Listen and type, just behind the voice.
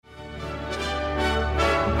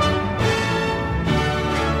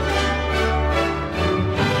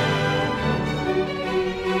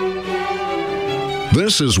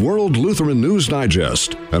This is World Lutheran News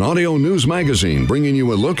Digest, an audio news magazine bringing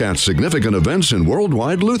you a look at significant events in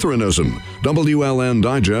worldwide Lutheranism. WLN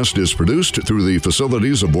Digest is produced through the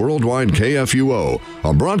facilities of Worldwide KFUO,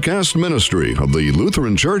 a broadcast ministry of the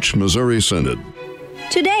Lutheran Church Missouri Synod.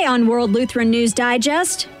 Today on World Lutheran News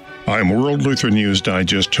Digest, I'm World Lutheran News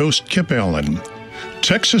Digest host Kip Allen.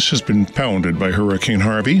 Texas has been pounded by Hurricane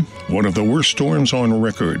Harvey, one of the worst storms on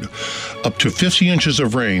record. Up to 50 inches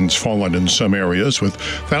of rain's fallen in some areas, with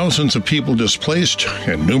thousands of people displaced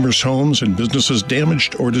and numerous homes and businesses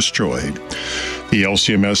damaged or destroyed. The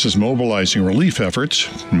LCMS is mobilizing relief efforts.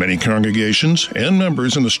 Many congregations and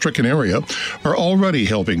members in the stricken area are already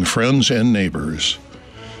helping friends and neighbors.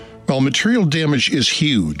 While material damage is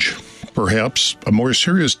huge, perhaps a more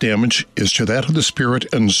serious damage is to that of the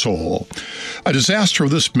spirit and soul. A disaster of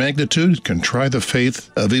this magnitude can try the faith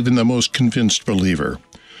of even the most convinced believer.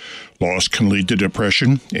 Loss can lead to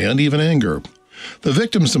depression and even anger. The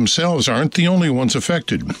victims themselves aren't the only ones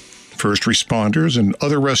affected. First responders and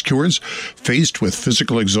other rescuers, faced with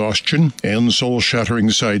physical exhaustion and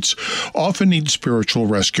soul-shattering sights, often need spiritual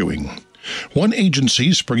rescuing. One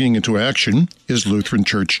agency springing into action is Lutheran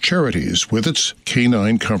Church Charities with its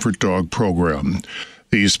Canine Comfort Dog program.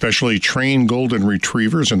 These specially trained golden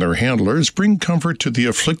retrievers and their handlers bring comfort to the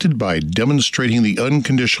afflicted by demonstrating the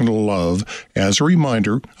unconditional love as a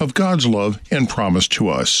reminder of God's love and promise to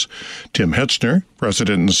us. Tim Hetzner,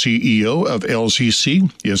 President and CEO of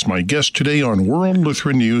LCC, is my guest today on World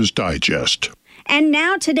Lutheran News Digest. And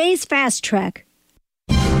now today's Fast Track.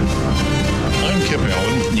 I'm Kip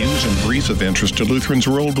Allen, news and brief of interest to Lutherans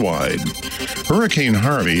worldwide. Hurricane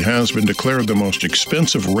Harvey has been declared the most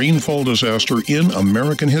expensive rainfall disaster in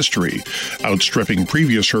American history, outstripping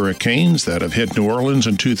previous hurricanes that have hit New Orleans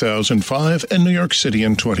in 2005 and New York City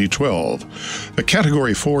in 2012. The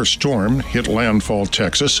Category 4 storm hit landfall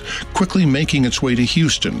Texas, quickly making its way to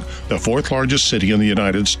Houston, the fourth largest city in the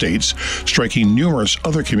United States, striking numerous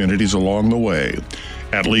other communities along the way.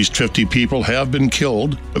 At least 50 people have been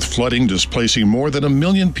killed, with flooding displacing more than 1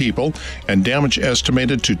 million people and damage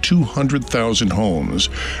estimated to 200,000 homes.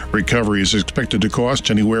 Recovery is expected to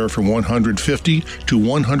cost anywhere from $150 to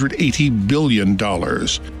 $180 billion.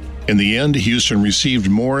 In the end, Houston received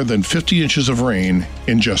more than 50 inches of rain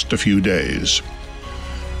in just a few days.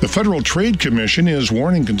 The Federal Trade Commission is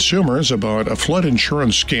warning consumers about a flood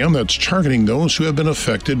insurance scam that's targeting those who have been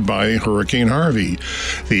affected by Hurricane Harvey.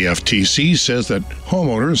 The FTC says that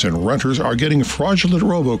homeowners and renters are getting fraudulent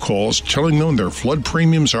robocalls telling them their flood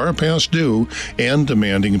premiums are past due and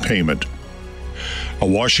demanding payment. A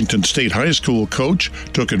Washington State high school coach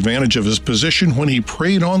took advantage of his position when he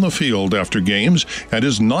prayed on the field after games and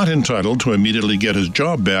is not entitled to immediately get his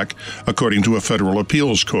job back, according to a federal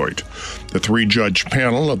appeals court. The three-judge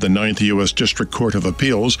panel of the 9th U.S. District Court of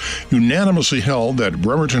Appeals unanimously held that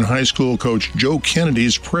Bremerton High School coach Joe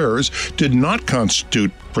Kennedy's prayers did not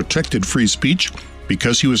constitute protected free speech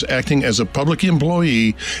because he was acting as a public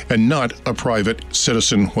employee and not a private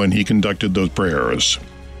citizen when he conducted those prayers.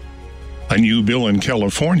 A new bill in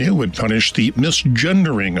California would punish the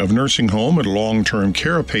misgendering of nursing home and long-term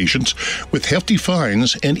care patients with hefty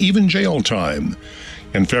fines and even jail time.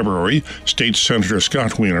 In February, State Senator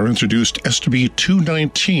Scott Wiener introduced SB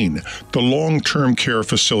 219, the Long-Term Care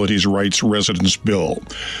Facilities Rights Residence Bill,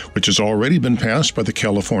 which has already been passed by the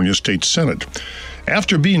California State Senate.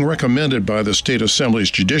 After being recommended by the State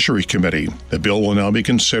Assembly's Judiciary Committee, the bill will now be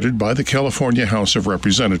considered by the California House of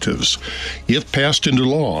Representatives. If passed into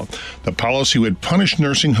law, the policy would punish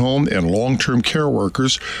nursing home and long-term care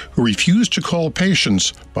workers who refuse to call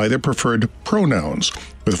patients by their preferred pronouns,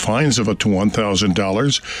 with fines of up to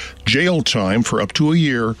 $1,000, jail time for up to a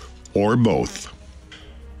year, or both.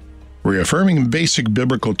 Reaffirming basic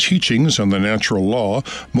biblical teachings on the natural law,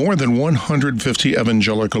 more than 150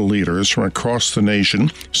 evangelical leaders from across the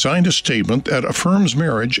nation signed a statement that affirms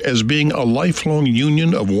marriage as being a lifelong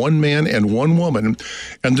union of one man and one woman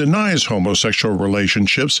and denies homosexual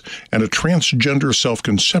relationships and a transgender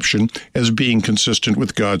self-conception as being consistent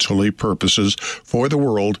with God's holy purposes for the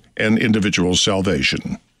world and individual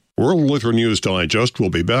salvation. World Lutheran News Digest will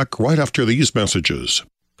be back right after these messages.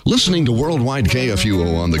 Listening to Worldwide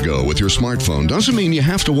KFUO on the go with your smartphone doesn't mean you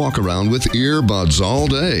have to walk around with earbuds all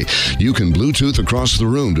day. You can Bluetooth across the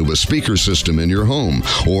room to a speaker system in your home,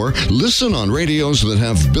 or listen on radios that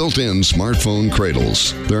have built-in smartphone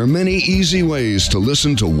cradles. There are many easy ways to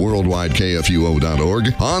listen to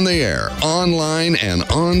worldwidekfuo.org, on the air, online, and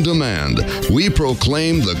on demand. We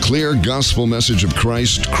proclaim the clear gospel message of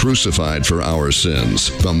Christ crucified for our sins.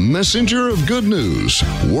 The messenger of good news,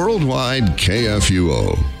 Worldwide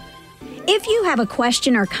KFUO. If you have a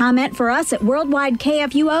question or comment for us at Worldwide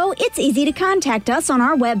KFUO, it's easy to contact us on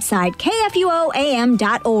our website,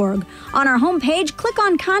 kfuoam.org. On our homepage, click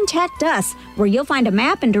on Contact Us, where you'll find a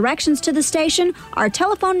map and directions to the station, our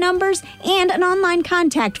telephone numbers, and an online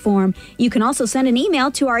contact form. You can also send an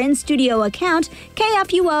email to our in-studio account,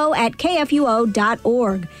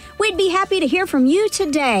 kfuo@kfuo.org. We'd be happy to hear from you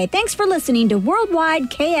today. Thanks for listening to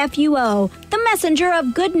Worldwide KFUO, the messenger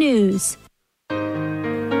of good news.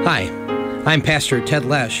 Hi, I'm Pastor Ted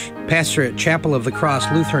Lesh, pastor at Chapel of the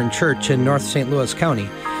Cross Lutheran Church in North St. Louis County,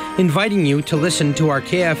 inviting you to listen to our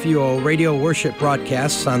KFUO radio worship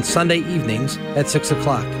broadcasts on Sunday evenings at 6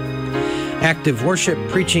 o'clock. Active worship,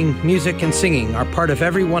 preaching, music, and singing are part of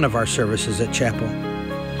every one of our services at Chapel.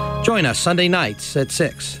 Join us Sunday nights at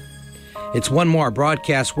 6. It's one more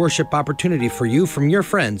broadcast worship opportunity for you from your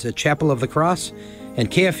friends at Chapel of the Cross and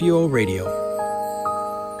KFUO Radio.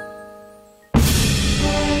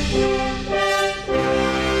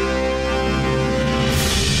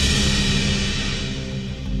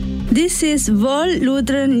 This is World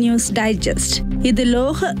Lutheran News Digest. ഇത്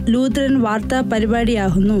ലോക Lutheran വാർത്താ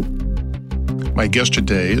പരിപാടിയാകുന്നു. My guest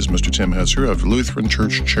today is Mr. Tim Hetzer of Lutheran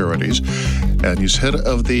Church Charities, and he's head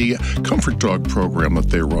of the Comfort Dog program that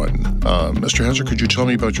they run. Mr. Hetzer, could you tell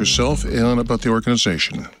me about yourself and about the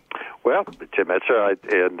organization? Well, Tim Hetzer,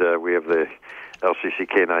 and we have the LCC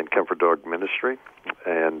K9 Comfort Dog Ministry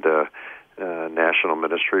and national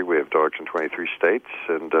ministry. We have dogs in 23 states,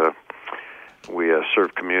 and we serve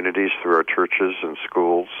communities through our churches and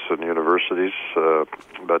schools and universities,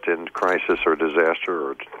 but in crisis or disaster,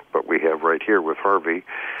 or what we have right here with Harvey,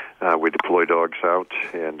 we deploy dogs out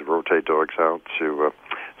and rotate dogs out to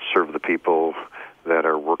serve the people that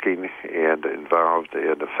are working and involved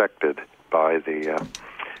and affected by the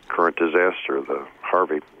current disaster, the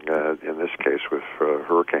Harvey, in this case with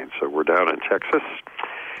hurricane. So we're down in Texas,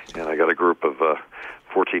 and I got a group of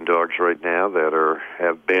 14 dogs right now that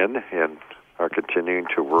have been and are continuing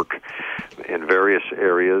to work in various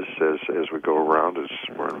areas as we go around, as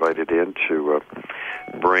we're invited in to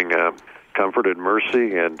bring comfort and mercy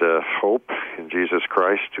and hope in Jesus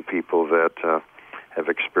Christ to people that have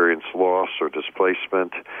experienced loss or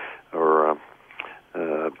displacement, or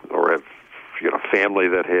have family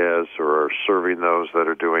that has, or are serving those that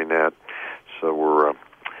are doing that. So we're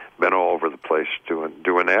been all over the place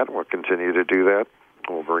doing that. We'll continue to do that.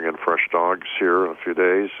 We'll bring in fresh dogs here in a few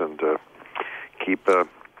days and keep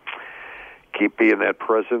being that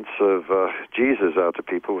presence of Jesus out to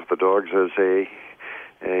people with the dogs as a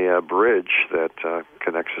bridge that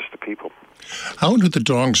connects us to people. How do the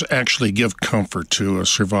dogs actually give comfort to a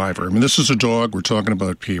survivor? I mean, this is a dog, we're talking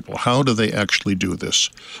about people. How do they actually do this?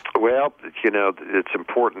 Well, it's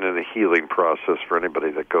important in the healing process for anybody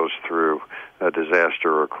that goes through a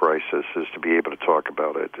disaster or a crisis is to be able to talk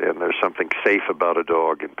about it. And there's something safe about a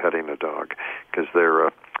dog and petting a dog, because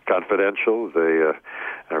they're confidential, they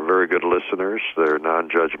are very good listeners, they're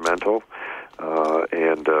non-judgmental,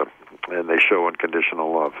 and they show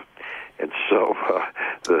unconditional love. And so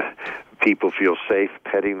the people feel safe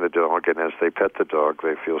petting the dog, and as they pet the dog,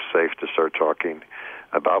 they feel safe to start talking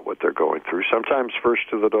about what they're going through. Sometimes first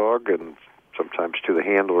to the dog and sometimes to the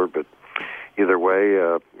handler, but either way,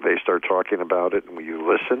 they start talking about it, and you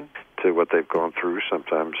listen to what they've gone through.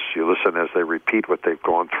 Sometimes you listen as they repeat what they've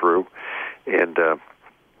gone through, and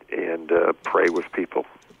pray with people.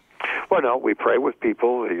 Well, no, we pray with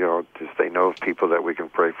people, they know of people that we can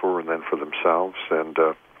pray for, and then for themselves, and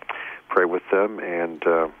pray with them. And,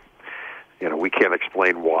 we can't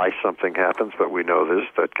explain why something happens, but we know this,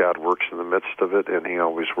 that God works in the midst of it, and He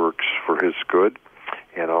always works for His good,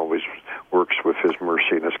 and always works with His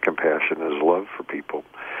mercy and His compassion and His love for people,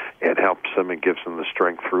 and helps them and gives them the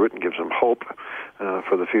strength through it and gives them hope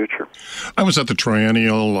for the future. I was at the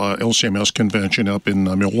triennial LCMS convention up in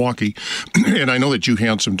Milwaukee, and I know that you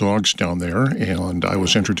had some dogs down there, and I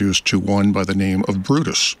was introduced to one by the name of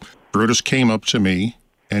Brutus. Brutus came up to me,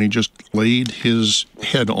 and he just laid his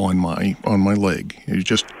head on my leg. He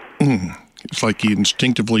just, it's like he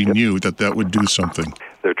instinctivally knew that would do something.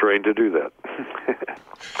 They're trained to do that.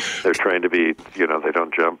 They're trained to be, they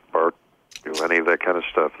don't jump, bark, do any of that kind of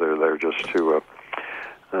stuff. They're there just to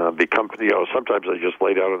become, sometimes they just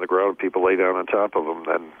lay down on the ground and people lay down on top of them,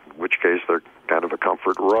 in which case they're kind of a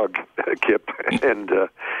comfort rug, Kip, and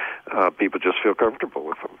people just feel comfortable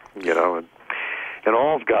with them, and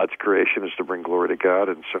all of God's creation is to bring glory to God,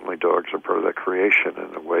 and certainly dogs are part of that creation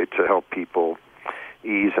and a way to help people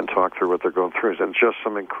ease and talk through what they're going through. And just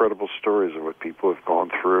some incredible stories of what people have gone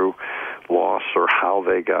through, loss, or how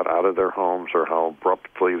they got out of their homes, or how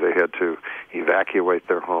abruptly they had to evacuate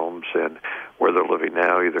their homes, and where they're living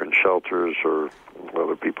now, either in shelters or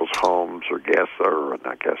other people's homes, or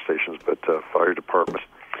not gas stations, but fire departments.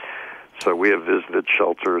 So we have visited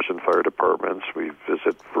shelters and fire departments. We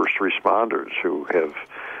visit first responders who have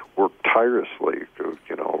worked tirelessly,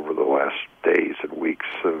 over the last days and weeks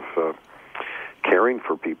of caring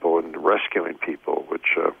for people and rescuing people,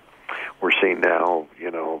 which we're seeing now,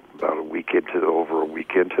 about over a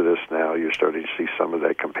week into this now, you're starting to see some of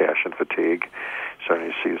that compassion fatigue,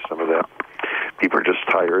 starting to see some of that. People are just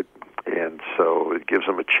tired, and so it gives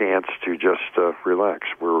them a chance to just relax.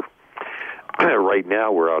 Right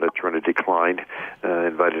now, we're out at Trinity Klein,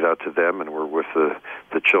 invited out to them, and we're with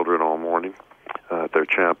the children all morning at their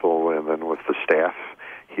chapel, and then with the staff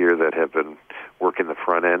here that have been working the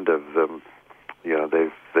front end of them.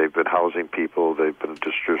 They've been housing people. They've been a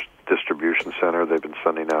distribution center. They've been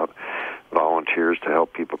sending out volunteers to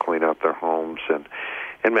help people clean out their homes, and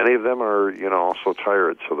many of them are also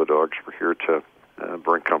tired. So the dogs were here to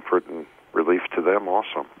bring comfort and relief to them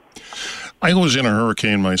also. I was in a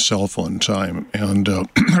hurricane myself one time, and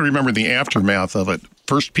I remember the aftermath of it.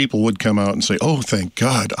 First, people would come out and say, "Oh, thank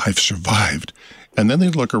God, I've survived," and then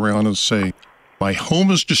they'd look around and say, "My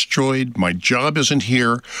home is destroyed, my job isn't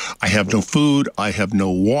here, I have no food, I have no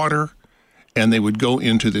water," and they would go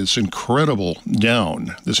into this incredible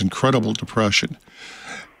depression.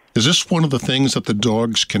 Is this one of the things that the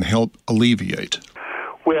dogs can help alleviate?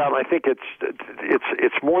 Well, I think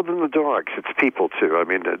it's more than the dogs. It's people too. I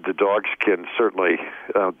mean, the dogs can certainly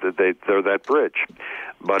they're that bridge,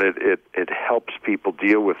 but it helps people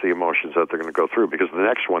deal with the emotions that they're going to go through, because the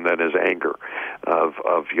next one then is anger of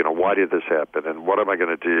why did this happen and what am I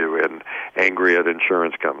going to do, and angry at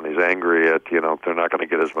insurance companies, angry at they're not going to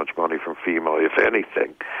get as much money from FEMA if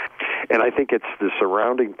anything. And I think it's the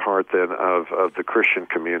surrounding part then of the Christian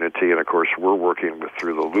community, and of course we're working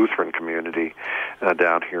through the Lutheran community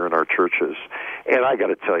down here in our churches. And I got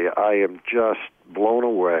to tell you, I am just blown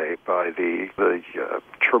away by the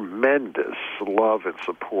tremendous love and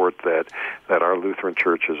support that our Lutheran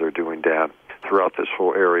churches are doing down throughout this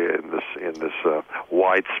whole area in this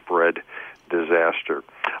widespread disaster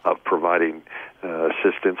of providing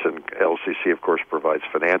assistance, and LCC, of course, provides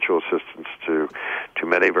financial assistance to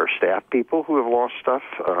many of our staff people who have lost stuff.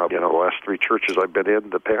 The last 3 churches I've been in,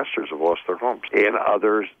 the pastors have lost their homes, and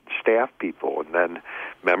other staff people, and then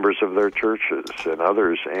members of their churches and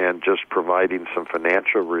others, and just providing some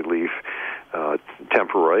financial relief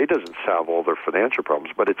temporarily. It doesn't solve all their financial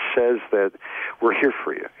problems, but it says that we're here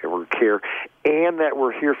for you, and we're here, and that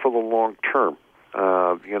we're here for the long term.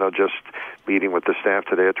 Just meeting with the staff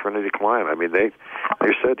today at Trinity Klein. I mean, they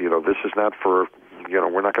said, this is not for,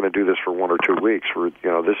 we're not going to do this for 1 or 2 weeks.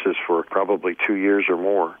 This is for probably 2 years or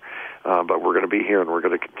more. But we're going to be here, and we're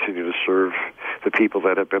going to continue to serve the people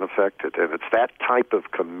that have been affected. And it's that type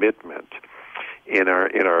of commitment in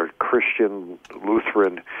our Christian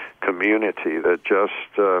Lutheran community that just,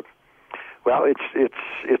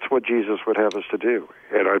 it's what Jesus would have us to do.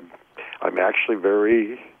 And I'm actually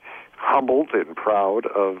very humbled and proud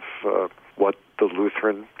of what the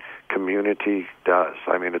Lutheran community does.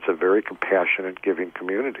 I mean, it's a very compassionate, giving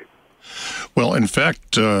community. Well, in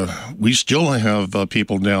fact, we still have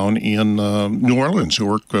people down in New Orleans who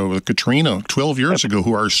worked with Katrina 12 years ago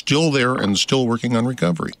who are still there and still working on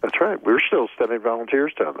recovery. That's right. We're still sending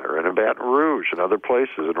volunteers down there, and in Baton Rouge and other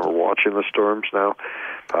places, and we're watching the storms now,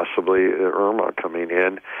 possibly Irma coming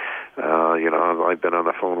in. I've been on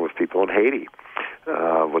the phone with people in Haiti.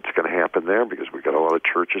 What's going to happen there, because we've got a lot of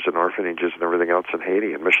churches and orphanages and everything else in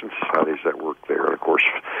Haiti, and mission societies that work there. And of course,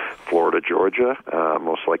 Florida, Georgia,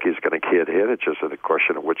 most likely is going to get hit. It's just a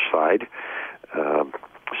question of which side.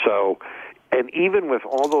 And even with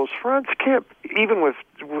all those fronts, Kip, even with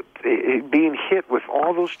being hit with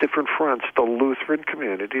all those different fronts, the Lutheran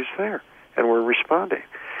community is there, and we're responding.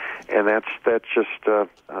 And that's just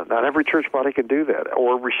not every church body can do that,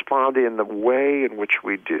 or respond in the way in which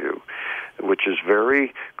we do, which is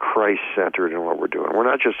very Christ-centered in what we're doing. We're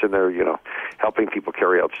not just in there, helping people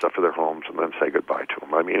carry out stuff for their homes and then say goodbye to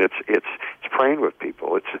them. I mean, it's praying with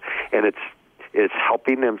people. It's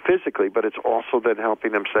helping them physically, but it's also then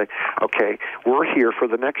helping them say, okay, we're here for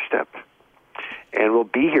the next step. And we'll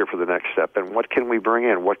be here for the next step. And what can we bring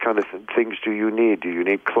in? What kind of things do you need? Do you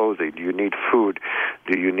need clothing? Do you need food?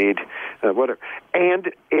 Do you need whatever?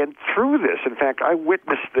 And through this, in fact, I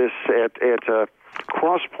witnessed this at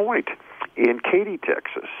Cross Point in Katy,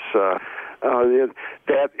 Texas.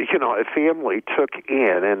 that a family took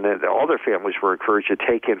in, and then all their families were encouraged to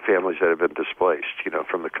take in families that have been displaced,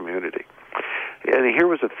 from the community. And here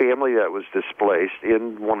was a family that was displaced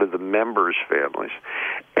in one of the members' families,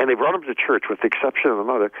 and they brought them to church, with the exception of the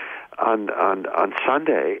mother, on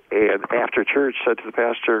Sunday. And after church, said to the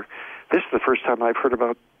pastor, "This is the first time I've heard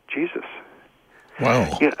about Jesus."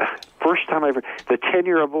 Wow! First time I've heard. The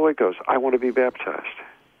 10-year-old boy goes, "I want to be baptized,"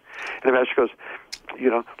 and the pastor goes,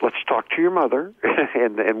 "Let's talk to your mother,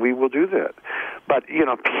 and we will do that." But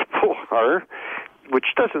people are.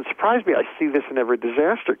 Which doesn't surprise me. I see this in every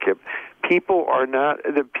disaster, Kip. People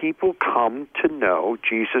come to know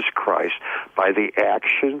Jesus Christ by the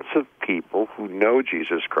actions of people who know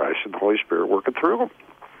Jesus Christ and the Holy Spirit working through them.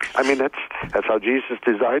 I mean, that's how Jesus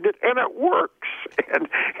designed it, and it works, and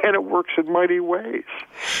it works in mighty ways.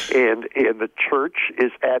 And the church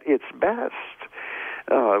is at its best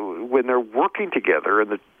when they're working together, and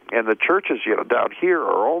the churches down here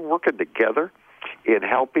are all working together in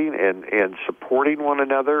helping and supporting one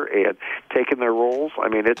another and taking their roles. I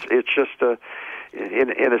mean, it's just I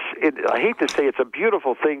hate to say it's a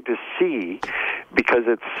beautiful thing to see, because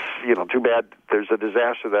it's too bad there's a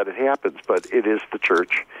disaster that it happens, but it is the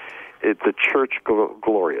church. It's the church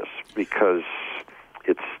glorious, because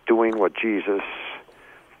it's doing what Jesus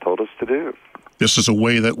told us to do. This is a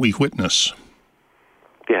way that we witness.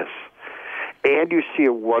 Yes, and you see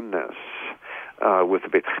a oneness. With the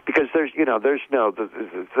baby, because that's the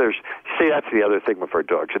other thing with our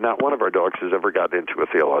dogs, and not one of our dogs has ever gotten into a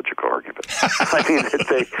theological argument. I mean,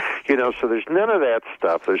 so there's none of that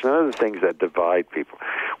stuff. There's none of the things that divide people.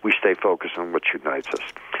 We stay focused on what unites us,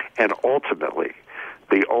 and ultimately,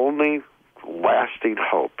 the only lasting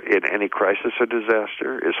hope in any crisis or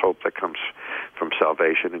disaster is hope that comes from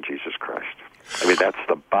salvation in Jesus Christ. I mean, that's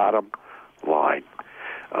the bottom line,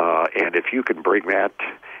 and if you can bring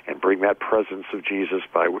that presence of Jesus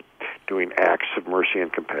by doing acts of mercy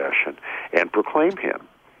and compassion, and proclaim Him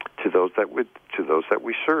to those that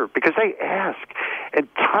we serve, because they ask, and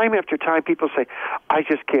time after time people say, "I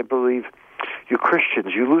just can't believe you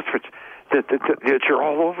Christians, you Lutherans, that you're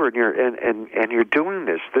all over and you're doing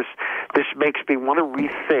this. This makes me want to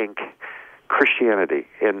rethink Christianity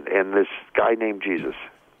and this guy named Jesus."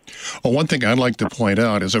 Well, one thing I'd like to point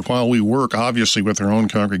out is that while we work obviously with our own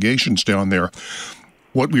congregations down there,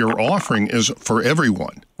 what we are offering is for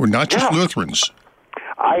everyone. We're not just Lutherans.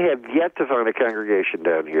 I have yet to find a congregation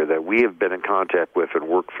down here that we have been in contact with and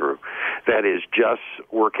worked through that is just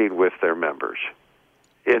working with their members.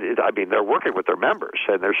 They're working with their members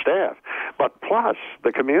and their staff, but plus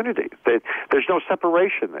the community. There's no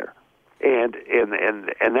separation there.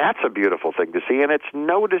 And that's a beautiful thing to see, and it's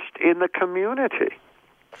noticed in the community.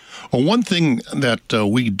 Well, one thing that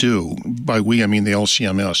we do, by we I mean the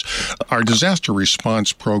LCMS, our disaster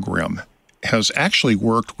response program has actually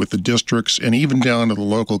worked with the districts and even down to the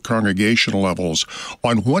local congregational levels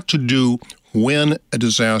on what to do when a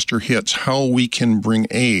disaster hits, how we can bring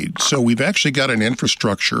aid. So we've actually got an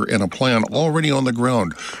infrastructure and a plan already on the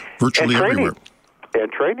ground virtually everywhere. And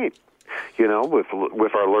training.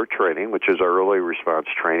 With our alert training, which is our early response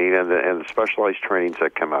training, and the specialized trainings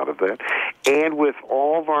that come out of that, and with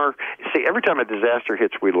all of our every time a disaster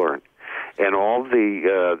hits, we learn, and all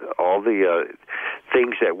the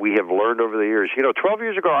things that we have learned over the years. 12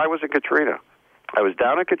 years ago, I was in Katrina. I was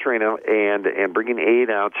down in Katrina and bringing aid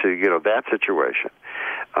out to that situation.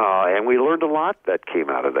 And we learned a lot that came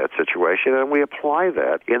out of that situation, and we apply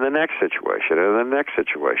that in the next situation and the next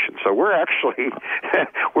situation. So we're actually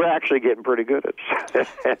getting pretty good at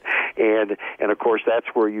it. and of course that's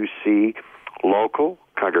where you see local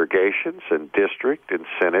congregations and district and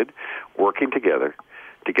synod working together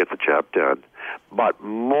to get the job done. But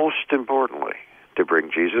most importantly, to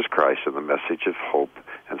bring Jesus Christ and the message of hope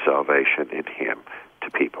and salvation in Him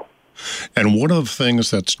to people. And one of the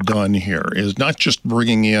things that's done here is not just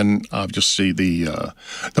bringing in, obviously, the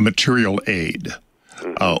material aid.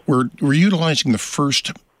 We're utilizing our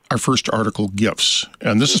first article gifts,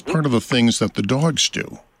 and this is part of the things that the dogs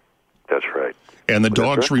do. That's right. And the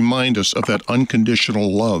dogs remind us of that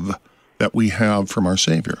unconditional love that we have from our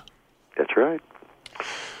Savior. That's right.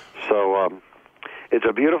 So it's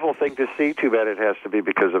a beautiful thing to see. Too bad it has to be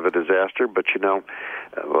because of a disaster. But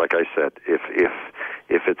like I said, if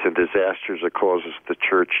it's a disaster that causes the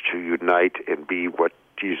church to unite and be what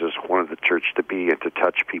Jesus wanted the church to be, and to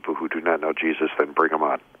touch people who do not know Jesus, then bring them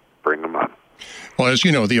on. Bring them on. Well, as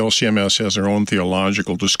you know, the LCMS has their own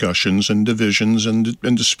theological discussions and divisions and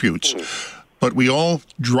disputes. But we all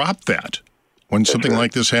drop that when something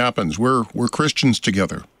like this happens. We're Christians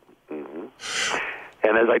together.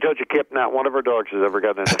 And as I told you, Kip, not one of our dogs has ever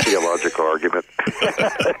gotten in a theological argument.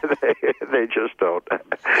 They just don't.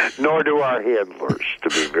 Nor do our handlers, to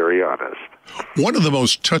be very honest. One of the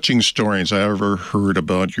most touching stories I ever heard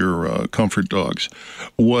about your comfort dogs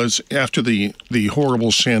was after the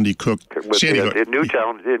horrible Sandy Hook in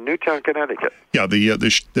Newtown, Connecticut. Yeah,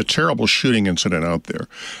 the terrible shooting incident out there.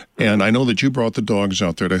 And I know that you brought the dogs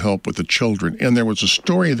out there to help with the children. And there was a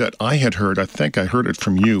story that I had heard, I think I heard it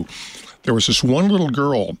from you. There was this one little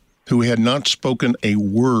girl who had not spoken a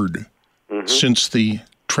word since the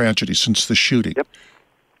tragedy, since the shooting. Yep.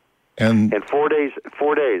 And 4 days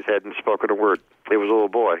hadn't spoken a word. It was a little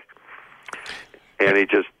boy. And he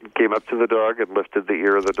just came up to the dog and lifted the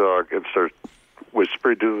ear of the dog and started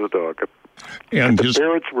whispering to the dog. And the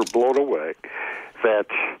parents were blown away that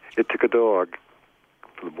it took a dog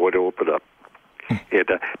for the boy to open up.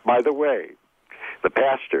 And by the way, the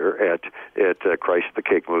pastor at Christ the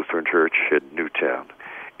King Lutheran Church in Newtown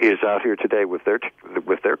is out here today with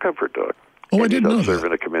their comfort dog. Oh, I didn't know that.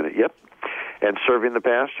 Serving a community, yep, and serving the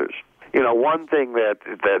pastors. You know, one thing that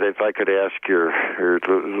if I could ask your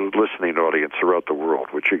listening audience throughout the world,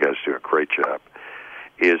 which you guys do a great job,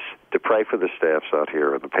 is to pray for the staffs out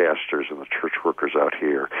here and the pastors and the church workers out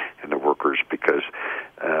here and the workers, because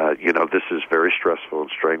this is very stressful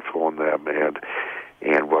and strainful on them,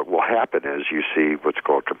 and what will happen is you see what's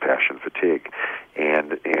called compassion fatigue,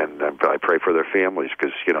 and I pray for their families,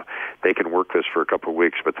 because they can work this for a couple of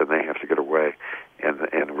weeks, but then they have to get away and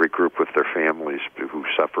regroup with their families who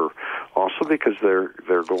suffer also because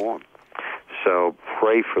they're gone. So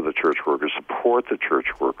pray for the church workers, support the church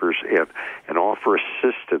workers, and offer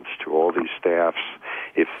assistance to all these staffs.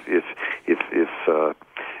 If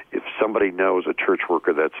somebody knows a church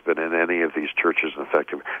worker that's been in any of these churches and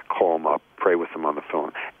effective, call them up, pray with them on the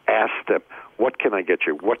phone, ask them, what can I get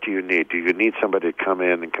you? What do you need? Do you need somebody to come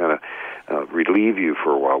in and kind of relieve you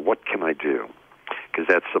for a while? What can I do? Because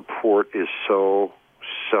that support is so,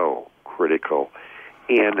 so critical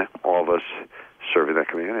in all of us serving that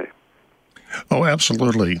community. Oh,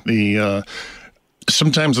 absolutely.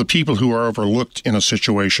 Sometimes the people who are overlooked in a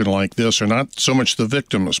situation like this are not so much the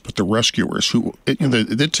victims, but the rescuers. Who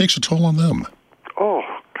it takes a toll on them. Oh,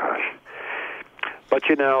 gosh. But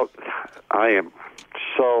I am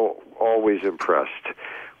so always impressed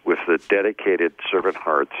with the dedicated servant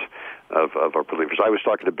hearts of our believers. I was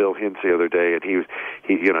talking to Bill Hintz the other day, and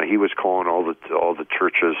he was calling all the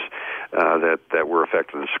churches that were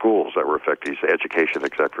affected, the schools that were affected. He's education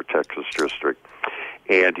exec for Texas District.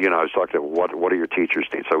 And, I was talking to him, what do your teachers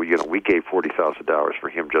need? So, we gave $40,000 for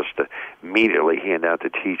him just to immediately hand out to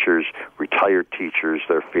teachers, retired teachers,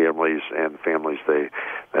 their families, and families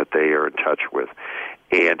that they are in touch with.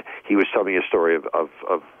 And he was telling me a story of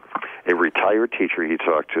a retired teacher he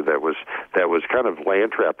talked to that was kind of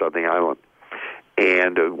land trapped on the island,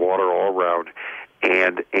 and water all around.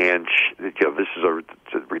 And this is a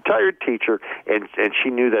retired teacher, and she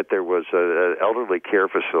knew that there was an elderly care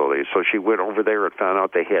facility, so she went over there and found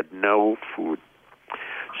out they had no food.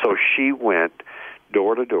 So she went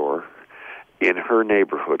door to door in her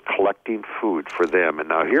neighborhood collecting food for them. And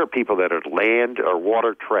now here are people that are land or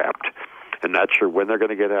water trapped and not sure when they're going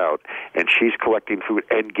to get out, and she's collecting food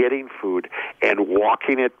and getting food and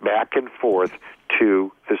walking it back and forth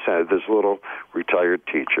to this little retired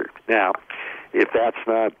teacher. Now, if that's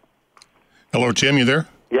not... Hello, Tim, you there?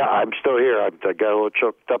 Yeah, I'm still here. I got a little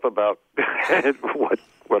choked up about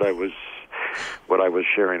what I was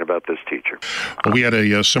sharing about this teacher. Well, we had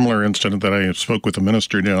a similar incident that I spoke with a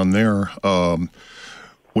minister down there,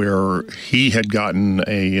 where he had gotten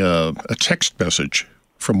a text message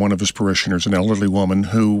from one of his parishioners, an elderly woman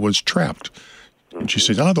who was trapped. And she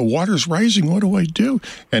said, the water's rising, what do I do?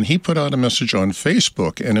 And he put out a message on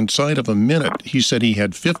Facebook, and inside of a minute, he said he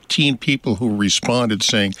had 15 people who responded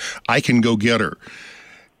saying, I can go get her.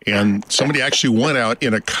 And somebody actually went out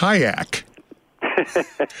in a kayak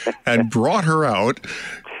and brought her out,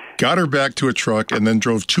 got her back to a truck, and then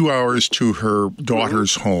drove 2 hours to her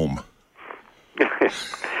daughter's home.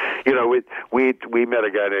 We met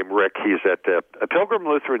a guy named Rick. He's at a Pilgrim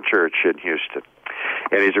Lutheran Church in Houston.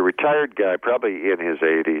 And he's a retired guy, probably in his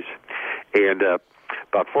 80s. And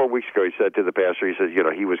about 4 weeks ago, he said to the pastor, he says,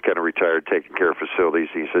 he was kind of retired, taking care of facilities.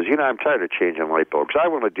 He says, I'm tired of changing light bulbs. I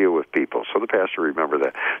want to deal with people. So the pastor remembered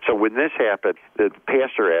that. So when this happened, the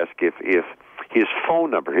pastor asked if his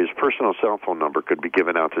phone number, his personal cell phone number, could be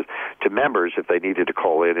given out to members if they needed to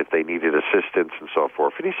call in, if they needed assistance and so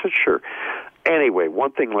forth. And he said, sure. Anyway,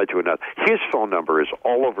 one thing led to another. His phone number is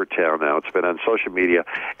all over town now. It's been on social media,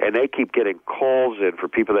 and they keep getting calls in for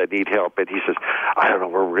people that need help. And he says, I don't know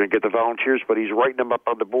where we're going to get the volunteers, but he's writing them up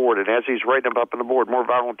on the board. And as he's writing them up on the board, more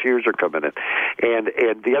volunteers are coming in. And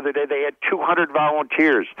the other day they had 200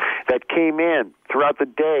 volunteers that came in throughout the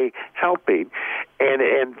day helping.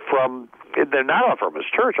 And from... They're not all from his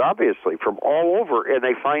church, obviously, from all over, and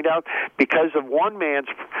they find out because of one man's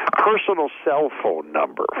personal cell phone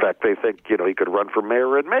number. In fact, they think, he could run for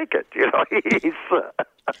mayor and make it. He's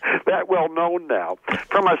that well known now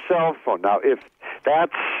from a cell phone. Now, if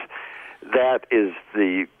that is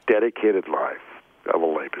the dedicated life of a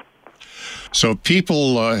layman. So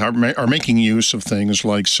people are making use of things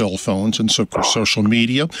like cell phones and social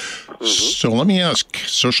media. Mm-hmm. So let me ask,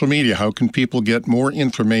 social media, how can people get more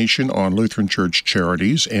information on Lutheran Church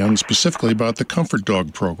charities and specifically about the Comfort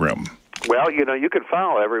Dog program? Well, you can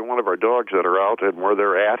follow every one of our dogs that are out and where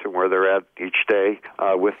they're at each day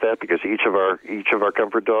with that, because each of our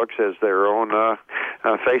Comfort Dogs has their own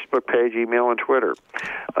Facebook page, email, and Twitter.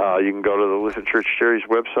 You can go to the Lutheran Church Charities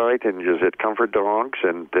website and just hit Comfort Dogs,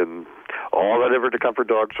 and all that ever to Comfort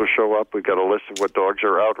Dogs will show up. We've got a list of what dogs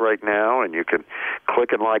are out right now, and you can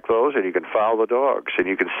click and like those, and you can follow the dogs, and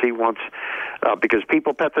you can see once because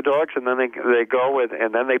people pet the dogs, and then they go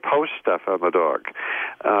and then they post stuff on the dog,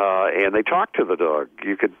 and they talk to the dog.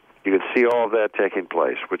 You can see all of that taking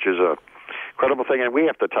place, which is a incredible thing, and we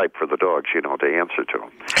have to type for the dogs, to answer to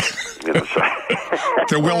them. So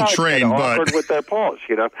they're well trained, but awkward with their paws.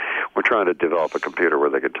 We're trying to develop a computer where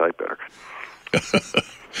they can type better.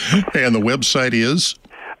 And the website is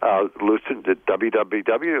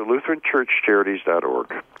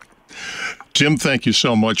www.lutheranchurchcharities.org. Tim, thank you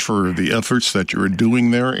so much for the efforts that you're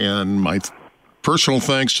doing there, and my personal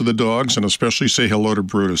thanks to the dogs, and especially say hello to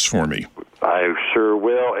Brutus for me. I sure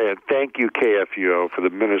will, and thank you, KFUO, for the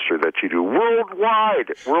ministry that you do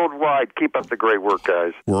worldwide. Keep up the great work,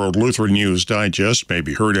 guys. World Lutheran News Digest may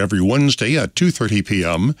be heard every Wednesday at 2:30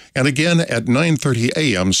 p.m. and again at 9:30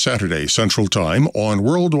 a.m. Saturday Central Time on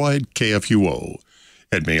Worldwide KFUO.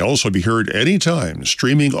 It may also be heard anytime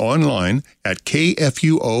streaming online at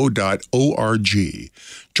kfuo.org.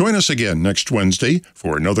 Join us again next Wednesday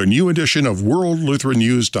for another new edition of World Lutheran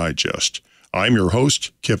News Digest. I'm your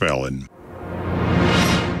host, Kip Allen.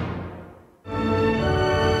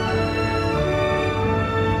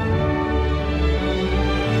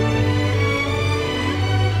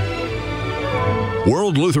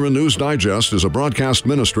 World Lutheran News Digest is a broadcast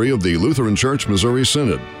ministry of the Lutheran Church Missouri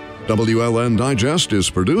Synod. WLN Digest is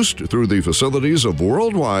produced through the facilities of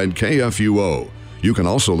Worldwide KFUO. You can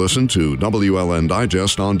also listen to WLN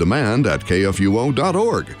Digest on demand at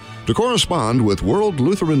kfuo.org. To correspond with World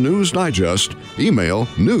Lutheran News Digest, email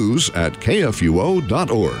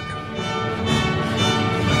news@kfuo.org.